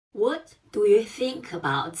What do you think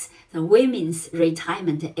about the women's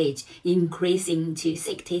retirement age increasing to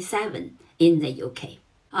 67 in the UK?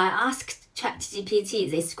 I asked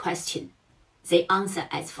ChatGPT this question. They answer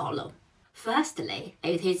as follows. Firstly,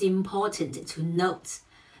 it is important to note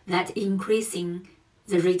that increasing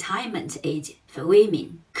the retirement age for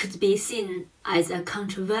women could be seen as a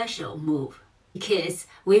controversial move because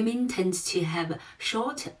women tend to have a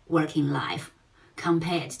shorter working life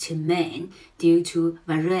compared to men due to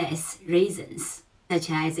various reasons,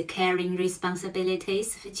 such as caring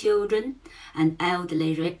responsibilities for children and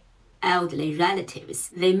elderly relatives.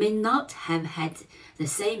 They may not have had the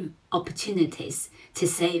same opportunities to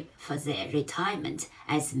save for their retirement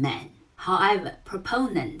as men. However,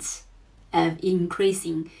 proponents of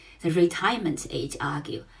increasing the retirement age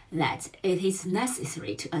argue that it is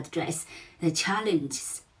necessary to address the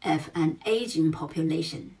challenges of an aging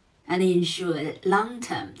population and ensure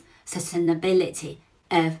long-term sustainability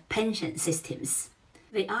of pension systems.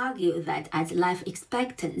 They argue that as life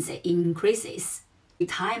expectancy increases,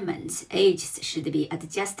 retirement ages should be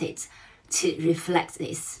adjusted to reflect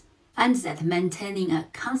this, and that maintaining a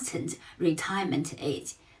constant retirement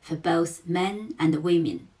age for both men and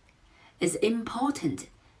women is important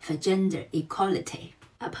for gender equality.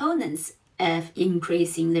 Opponents of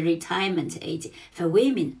increasing the retirement age for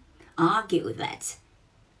women argue that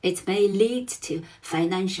it may lead to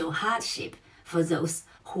financial hardship for those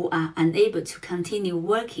who are unable to continue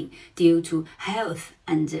working due to health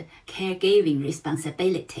and caregiving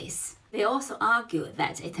responsibilities. They also argue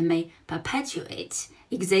that it may perpetuate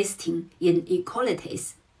existing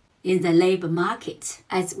inequalities in the labor market,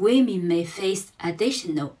 as women may face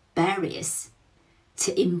additional barriers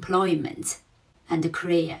to employment and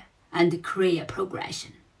career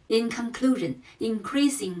progression. In conclusion,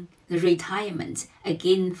 increasing the retirement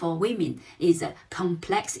again for women is a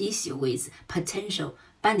complex issue with potential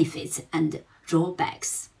benefits and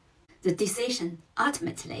drawbacks. The decision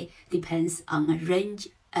ultimately depends on a range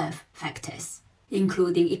of factors,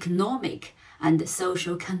 including economic and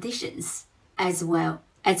social conditions, as well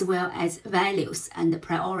as values and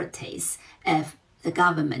priorities of the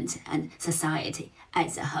government and society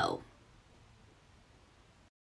as a whole.